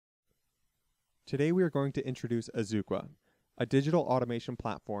Today we are going to introduce Azuqua, a digital automation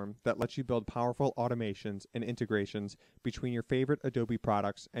platform that lets you build powerful automations and integrations between your favorite Adobe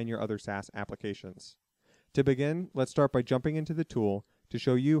products and your other SaaS applications. To begin, let's start by jumping into the tool to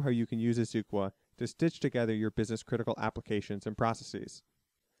show you how you can use Azuqua to stitch together your business-critical applications and processes.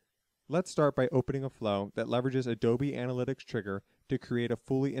 Let's start by opening a flow that leverages Adobe Analytics Trigger to create a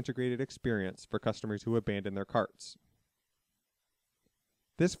fully integrated experience for customers who abandon their carts.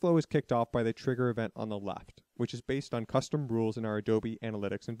 This flow is kicked off by the trigger event on the left, which is based on custom rules in our Adobe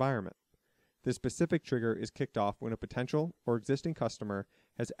Analytics environment. This specific trigger is kicked off when a potential or existing customer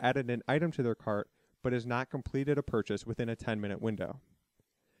has added an item to their cart but has not completed a purchase within a 10-minute window.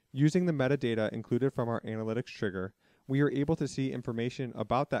 Using the metadata included from our Analytics Trigger, we are able to see information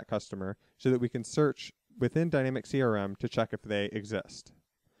about that customer so that we can search within Dynamics CRM to check if they exist.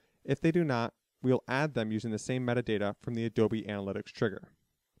 If they do not, we'll add them using the same metadata from the Adobe Analytics Trigger.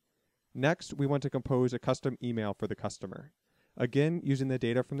 Next, we want to compose a custom email for the customer. Again, using the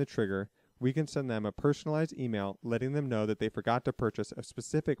data from the trigger, we can send them a personalized email letting them know that they forgot to purchase a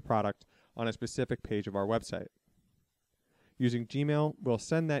specific product on a specific page of our website. Using Gmail, we'll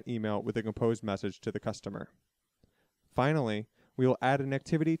send that email with a composed message to the customer. Finally, we will add an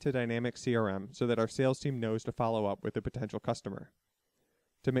activity to Dynamics CRM so that our sales team knows to follow up with a potential customer.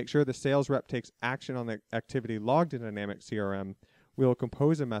 To make sure the sales rep takes action on the activity logged in Dynamics CRM, we will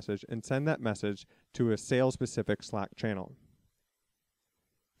compose a message and send that message to a sales-specific Slack channel.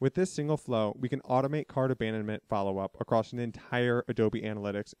 With this single flow, we can automate cart abandonment follow-up across an entire Adobe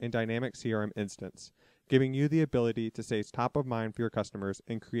Analytics and Dynamics CRM instance, giving you the ability to stay top of mind for your customers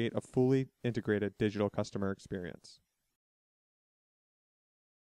and create a fully integrated digital customer experience.